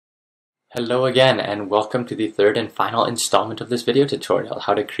Hello again, and welcome to the third and final installment of this video tutorial,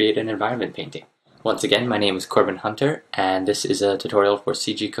 how to create an environment painting. Once again, my name is Corbin Hunter, and this is a tutorial for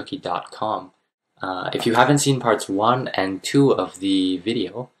cgcookie.com. If you haven't seen parts 1 and 2 of the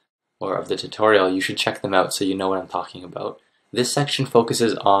video, or of the tutorial, you should check them out so you know what I'm talking about. This section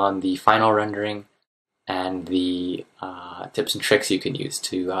focuses on the final rendering and the tips and tricks you can use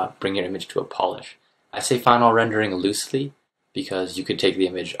to bring your image to a polish. I say final rendering loosely, because you could take the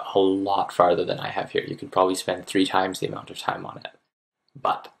image a lot farther than I have here. You could probably spend 3 times the amount of time on it.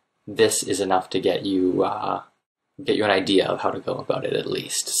 But this is enough to get you an idea of how to go about it at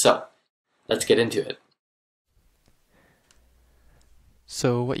least. So let's get into it.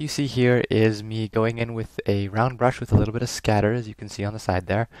 So what you see here is me going in with a round brush with a little bit of scatter, as you can see on the side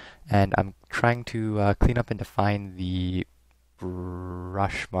there, and I'm trying to clean up and define the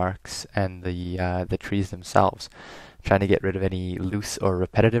brush marks and the trees themselves. Trying to get rid of any loose or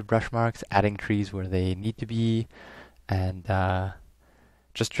repetitive brush marks, adding trees where they need to be, and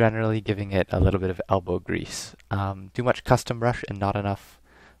just generally giving it a little bit of elbow grease. Too much custom brush and not enough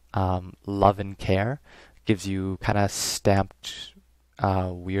love and care gives you kind of stamped,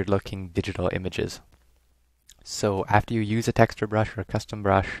 weird looking digital images. So after you use a texture brush or a custom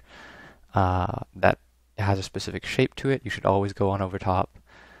brush that has a specific shape to it, you should always go on over top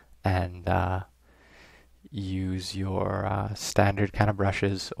and use your standard kind of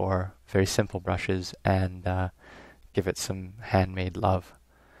brushes or very simple brushes and give it some handmade love.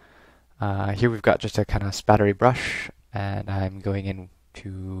 Here we've got just a kind of spattery brush, and I'm going in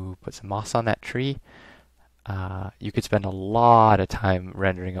to put some moss on that tree. You could spend a lot of time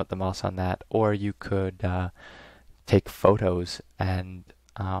rendering out the moss on that, or you could take photos and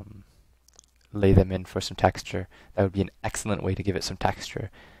lay them in for some texture. That would be an excellent way to give it some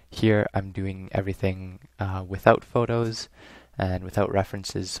texture. Here I'm doing everything without photos and without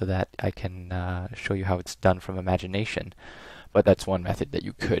references so that I can show you how it's done from imagination, but that's one method that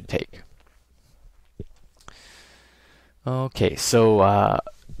you could take. Okay, so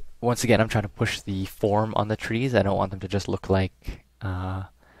once again I'm trying to push the form on the trees. I don't want them to just look like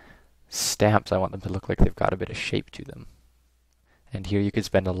stamps. I want them to look like they've got a bit of shape to them. And here you could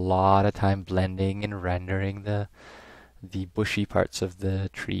spend a lot of time blending and rendering the bushy parts of the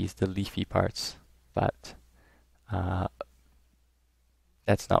trees, the leafy parts, but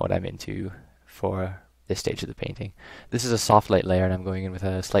that's not what I'm into for this stage of the painting. This is a soft light layer, and I'm going in with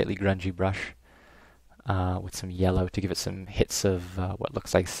a slightly grungy brush with some yellow to give it some hits of what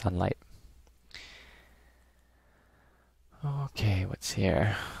looks like sunlight. Okay, what's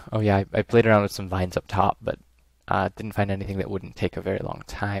here? Oh yeah, I played around with some vines up top, but didn't find anything that wouldn't take a very long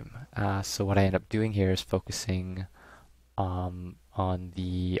time. So what I end up doing here is focusing on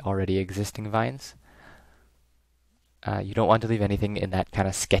the already existing vines. You don't want to leave anything in that kind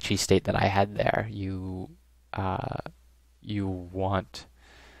of sketchy state that I had there. You want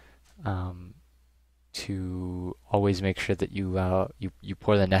to always make sure that you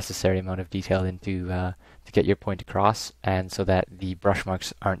pour the necessary amount of detail into to get your point across, and so that the brush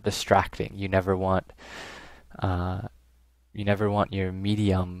marks aren't distracting. You never want your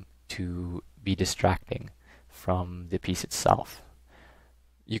medium to be distracting from the piece itself.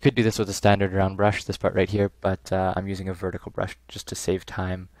 You could do this with a standard round brush, this part right here, but I'm using a vertical brush just to save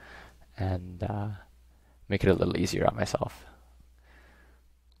time and make it a little easier on myself.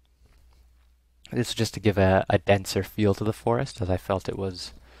 This is just to give a denser feel to the forest, as I felt it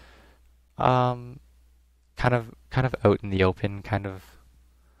was kind of out in the open, kind of,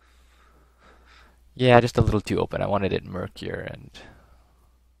 yeah, just a little too open. I wanted it murkier and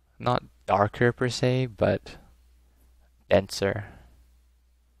not darker per se, but denser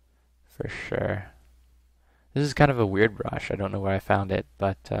for sure. This is kind of a weird brush. I don't know where I found it,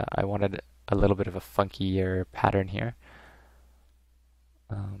 but I wanted a little bit of a funkier pattern here.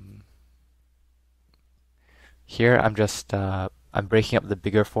 Here I'm just I'm breaking up the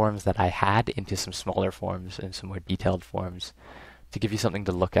bigger forms that I had into some smaller forms and some more detailed forms to give you something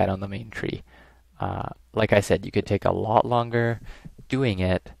to look at on the main tree. Like I said, you could take a lot longer doing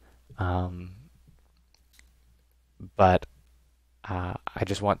it, but I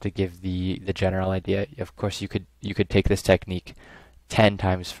just want to give the general idea. Of course, you could take this technique 10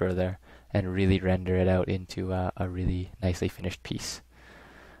 times further and really render it out into a really nicely finished piece.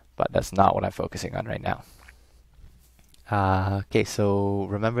 But that's not what I'm focusing on right now. Okay, so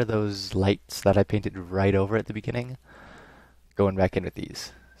remember those lights that I painted right over at the beginning? Going back in with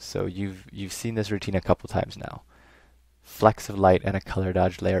these. So you've seen this routine a couple times now. Flecks of light and a color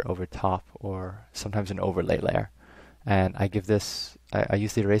dodge layer over top, or sometimes an overlay layer. And I give this, I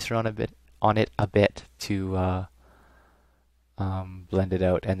use the eraser on it a bit to blend it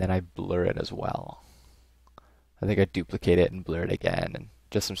out, and then I blur it as well. I think I duplicate it and blur it again, and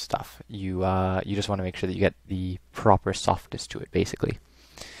just some stuff. You just want to make sure that you get the proper softness to it, basically.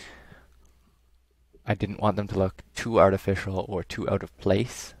 I didn't want them to look too artificial or too out of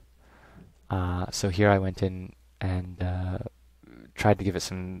place. So here I went in and tried to give it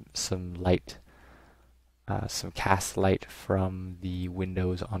some light, some cast light from the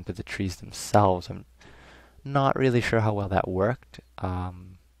windows onto the trees themselves. I'm not really sure how well that worked.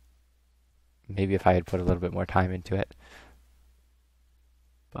 Maybe if I had put a little bit more time into it,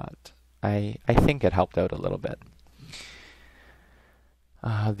 but I think it helped out a little bit.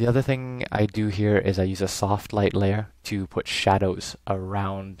 The other thing I do here is I use a soft light layer to put shadows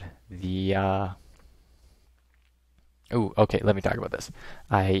around the okay, let me talk about this.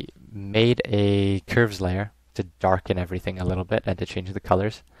 I made a curves layer to darken everything a little bit and to change the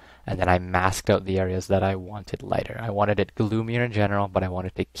colors, and then I masked out the areas that I wanted lighter. I wanted it gloomier in general, but I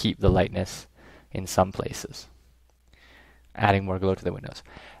wanted to keep the lightness in some places, adding more glow to the windows.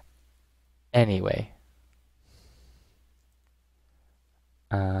 Anyway,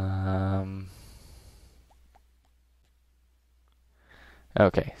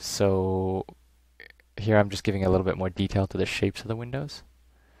 okay, so here I'm just giving a little bit more detail to the shapes of the windows.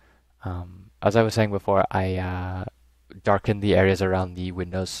 As I was saying before, I darkened the areas around the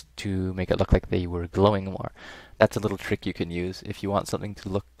windows to make it look like they were glowing more. That's a little trick you can use. If you want something to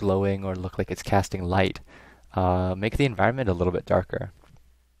look glowing or look like it's casting light, make the environment a little bit darker.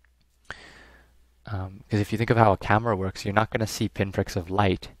 Because if you think of how a camera works, you're not going to see pinpricks of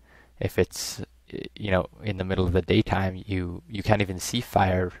light if it's in the middle of the daytime. You can't even see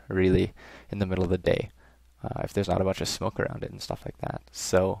fire really in the middle of the day if there's not a bunch of smoke around it and stuff like that.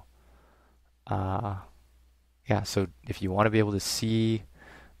 So yeah, so if you want to be able to see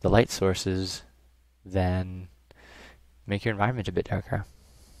the light sources, then make your environment a bit darker.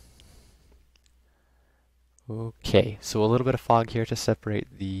 Okay, so a little bit of fog here to separate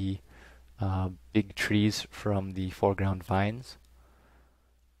the big trees from the foreground vines.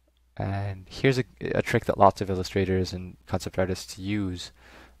 And here's a trick that lots of illustrators and concept artists use.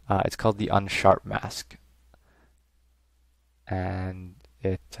 It's called the Unsharp Mask. And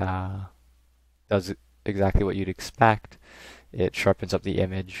it does exactly what you'd expect. It sharpens up the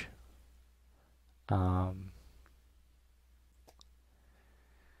image.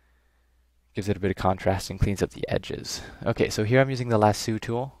 Gives it a bit of contrast and cleans up the edges. Okay, so here I'm using the lasso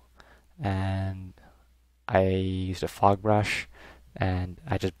tool, and I used a fog brush, and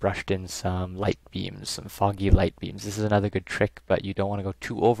I just brushed in some light beams, some foggy light beams. This is another good trick, but you don't want to go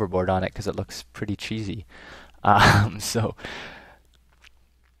too overboard on it because it looks pretty cheesy. So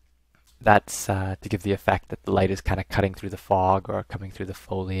that's to give the effect that the light is kind of cutting through the fog or coming through the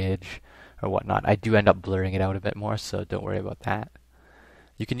foliage or whatnot. I do end up blurring it out a bit more, so don't worry about that.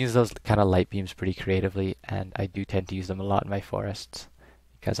 You can use those kind of light beams pretty creatively, and I do tend to use them a lot in my forests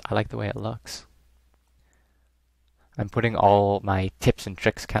because I like the way it looks. I'm putting all my tips and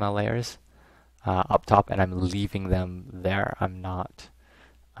tricks kind of layers up top, and I'm leaving them there. I'm not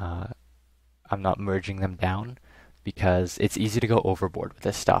merging them down because it's easy to go overboard with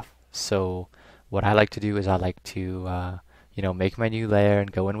this stuff. So what I like to do is I like to make my new layer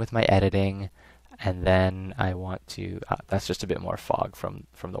and go in with my editing, and then I want to that's just a bit more fog from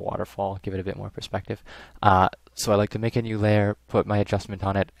the waterfall, give it a bit more perspective. So I like to make a new layer, put my adjustment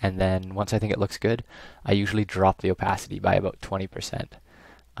on it, and then once I think it looks good, I usually drop the opacity by about 20%,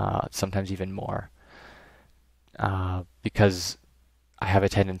 sometimes even more, because I have a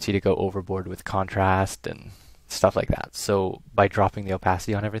tendency to go overboard with contrast and stuff like that. So by dropping the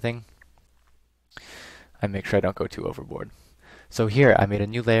opacity on everything, I make sure I don't go too overboard. So here I made a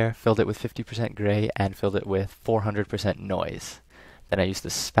new layer, filled it with 50% gray, and filled it with 400% noise. Then I used the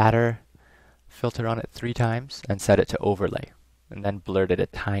spatter filter on it 3 times and set it to overlay, and then blurred it a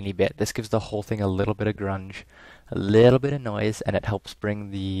tiny bit. This gives the whole thing a little bit of grunge, a little bit of noise, and it helps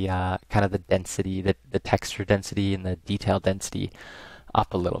bring the kind of the density, the texture density and the detail density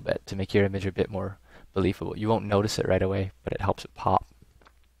up a little bit to make your image a bit more believable. You won't notice it right away, but it helps it pop.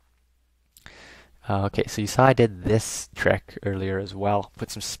 Okay, so you saw I did this trick earlier as well.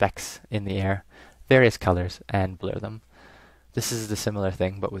 Put some specks in the air, various colors, and blur them. This is the similar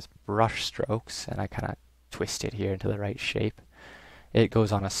thing, but with brush strokes, and I kind of twist it here into the right shape. It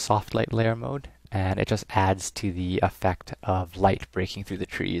goes on a soft light layer mode, and it just adds to the effect of light breaking through the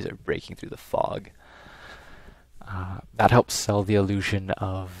trees or breaking through the fog. That helps sell the illusion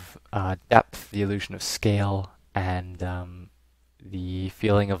of depth, the illusion of scale, and the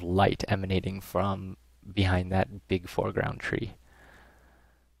feeling of light emanating from behind that big foreground tree.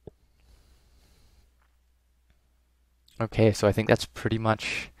 Okay, so I think that's pretty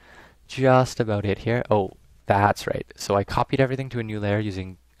much just about it here. Oh, that's right. So I copied everything to a new layer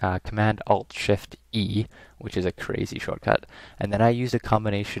using Command Alt Shift E, which is a crazy shortcut. And then I used a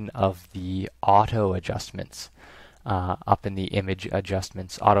combination of the auto adjustments up in the image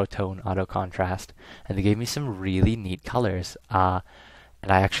adjustments, auto tone, auto contrast, and they gave me some really neat colors. And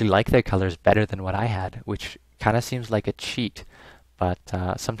I actually like their colors better than what I had, which kind of seems like a cheat. But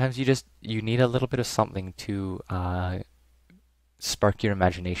sometimes you need a little bit of something to spark your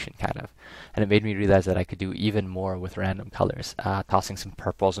imagination, kind of. And it made me realize that I could do even more with random colors, tossing some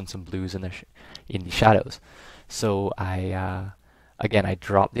purples and some blues in in the shadows. So again, I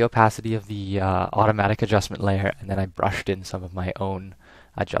dropped the opacity of the automatic adjustment layer, and then I brushed in some of my own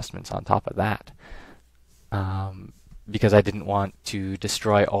adjustments on top of that. Because I didn't want to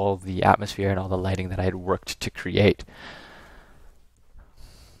destroy all the atmosphere and all the lighting that I had worked to create.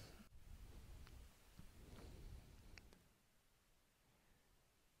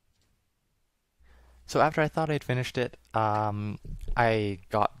 So after I thought I'd finished it, I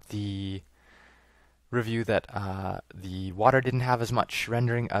got the review that the water didn't have as much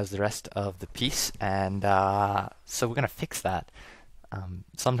rendering as the rest of the piece, and so we're gonna fix that.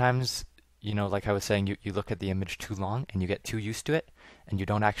 Sometimes, like I was saying, you look at the image too long and you get too used to it, and you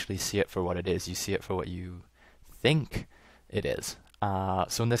don't actually see it for what it is. You see it for what you think it is.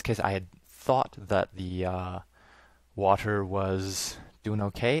 So in this case, I had thought that the water was doing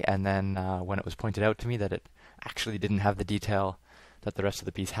okay, and then when it was pointed out to me that it actually didn't have the detail that the rest of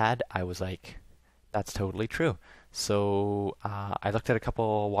the piece had, I was like, that's totally true. So I looked at a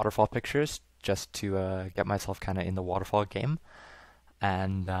couple waterfall pictures just to get myself kind of in the waterfall game,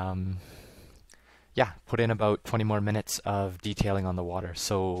 and yeah, put in about 20 more minutes of detailing on the water.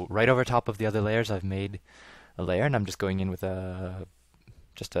 So right over top of the other layers, I've made a layer, and I'm just going in with an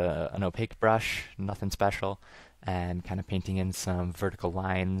opaque brush, nothing special, and kind of painting in some vertical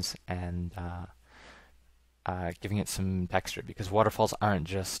lines and giving it some texture, because waterfalls aren't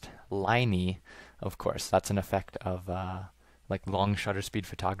just liney, of course. That's an effect of like long shutter speed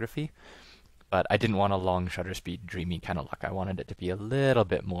photography, but I didn't want a long shutter speed dreamy kind of look. I wanted it to be a little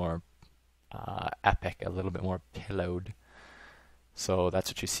bit more epic, a little bit more pillowed. So that's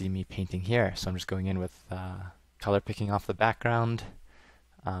what you see me painting here. So I'm just going in with color picking off the background.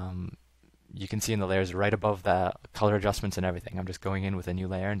 You can see in the layers right above the color adjustments and everything, I'm just going in with a new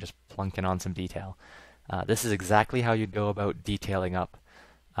layer and just plunking on some detail. This is exactly how you'd go about detailing up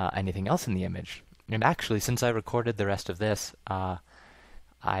anything else in the image. And actually, since I recorded the rest of this, I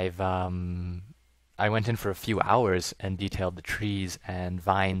went in for a few hours and detailed the trees and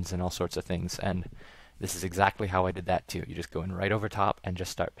vines and all sorts of things. And this is exactly how I did that too. You just go in right over top and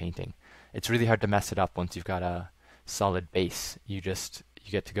just start painting. It's really hard to mess it up once you've got a solid base. You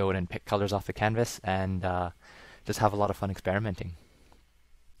get to go in and pick colors off the canvas and just have a lot of fun experimenting.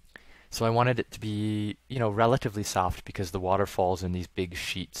 So I wanted it to be, relatively soft, because the water falls in these big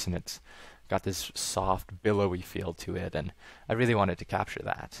sheets and it's got this soft, billowy feel to it, and I really wanted to capture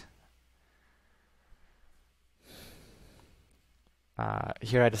that.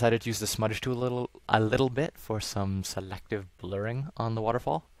 Here I decided to use the smudge tool a little bit for some selective blurring on the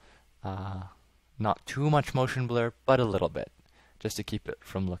waterfall. Not too much motion blur, but a little bit, just to keep it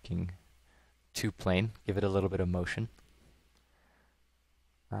from looking too plain, give it a little bit of motion.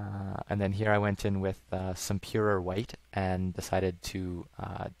 And then here I went in with some purer white and decided to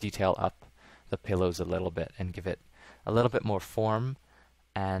detail up the pillows a little bit and give it a little bit more form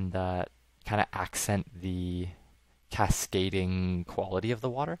and kind of accent the cascading quality of the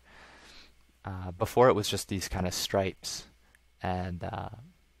water. Before it was just these kind of stripes, and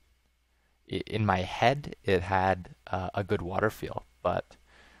in my head it had a good water feel, but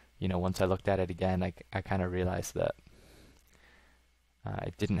once I looked at it again, I kind of realized that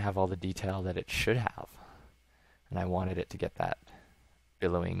it didn't have all the detail that it should have, and I wanted it to get that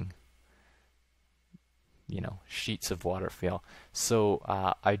billowing, sheets of water feel. So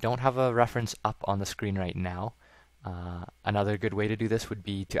I don't have a reference up on the screen right now. Another good way to do this would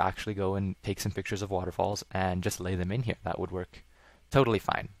be to actually go and take some pictures of waterfalls and just lay them in here. That would work totally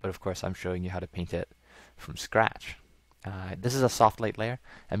fine, but of course I'm showing you how to paint it from scratch. This is a soft light layer.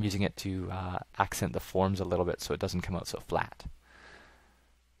 I'm using it to accent the forms a little bit so it doesn't come out so flat.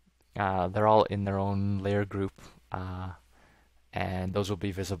 They're all in their own layer group, and those will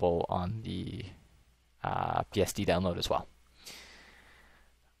be visible on the PSD download as well.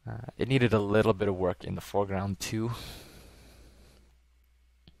 It needed a little bit of work in the foreground too.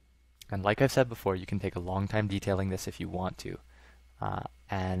 And like I've said before, you can take a long time detailing this if you want to.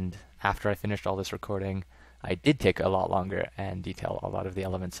 And after I finished all this recording, I did take a lot longer and detail a lot of the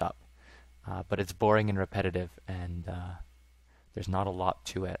elements up. but it's boring and repetitive, and there's not a lot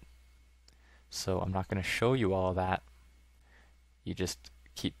to it. So I'm not going to show you all of that. You just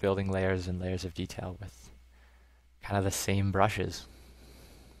keep building layers and layers of detail with kind of the same brushes.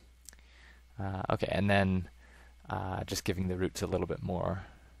 Okay, and then just giving the roots a little bit more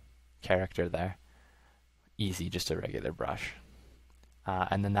character there. Easy, just a regular brush.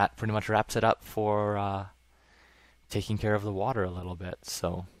 And then that pretty much wraps it up for taking care of the water a little bit.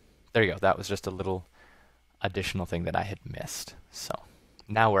 So there you go. That was just a little additional thing that I had missed. So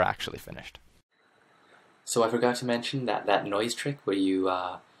now we're actually finished. So I forgot to mention that noise trick where you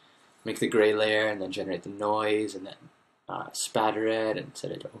make the gray layer and then generate the noise and then spatter it and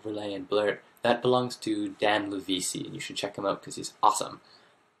set it to overlay and blur it. That belongs to Dan Levisi, and you should check him out because he's awesome.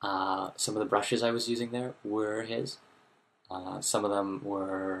 Some of the brushes I was using there were his. Some of them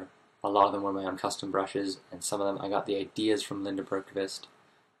were, a lot of them were my own custom brushes, and some of them I got the ideas from Linda Berkvist,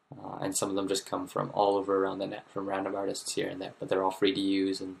 and some of them just come from all over around the net from random artists here and there, but they're all free to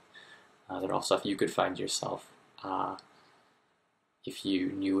use, and they're all stuff you could find yourself if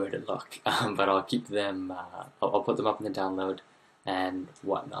you knew where to look. But I'll keep them, I'll put them up in the download and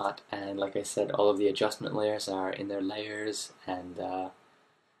whatnot, and like I said, all of the adjustment layers are in their layers and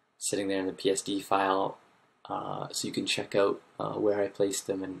sitting there in the PSD file, so you can check out where I placed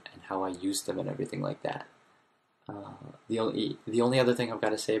them and how I used them and everything like that. The only other thing I've got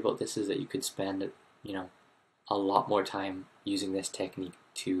to say about this is that you could spend, you know, a lot more time using this technique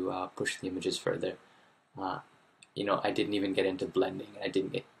to push the images further. You know, I didn't even get into blending. I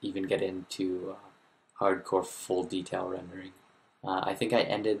didn't even get into hardcore full detail rendering. I think I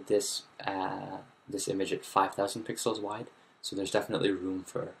ended this this image at 5,000 pixels wide, so there's definitely room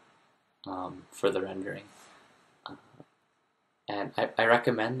for further rendering. And I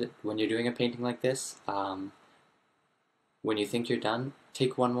recommend that when you're doing a painting like this, when you think you're done,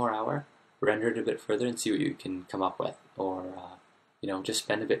 take 1 more hour, render it a bit further and see what you can come up with, or you know, just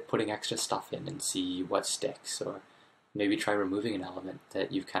spend a bit putting extra stuff in and see what sticks, or maybe try removing an element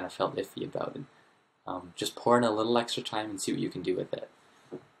that you've kind of felt iffy about, and just pour in a little extra time and see what you can do with it.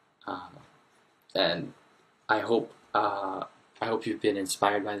 And I hope you've been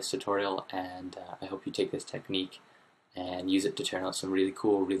inspired by this tutorial, and I hope you take this technique and use it to turn out some really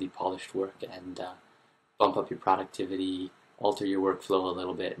cool, really polished work, and bump up your productivity, alter your workflow a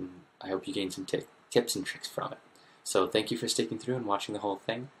little bit, and I hope you gain some tips and tricks from it. So thank you for sticking through and watching the whole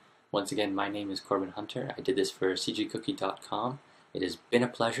thing. Once again, my name is Corbin Hunter. I did this for cgcookie.com. It has been a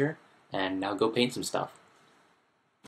pleasure, and now go paint some stuff.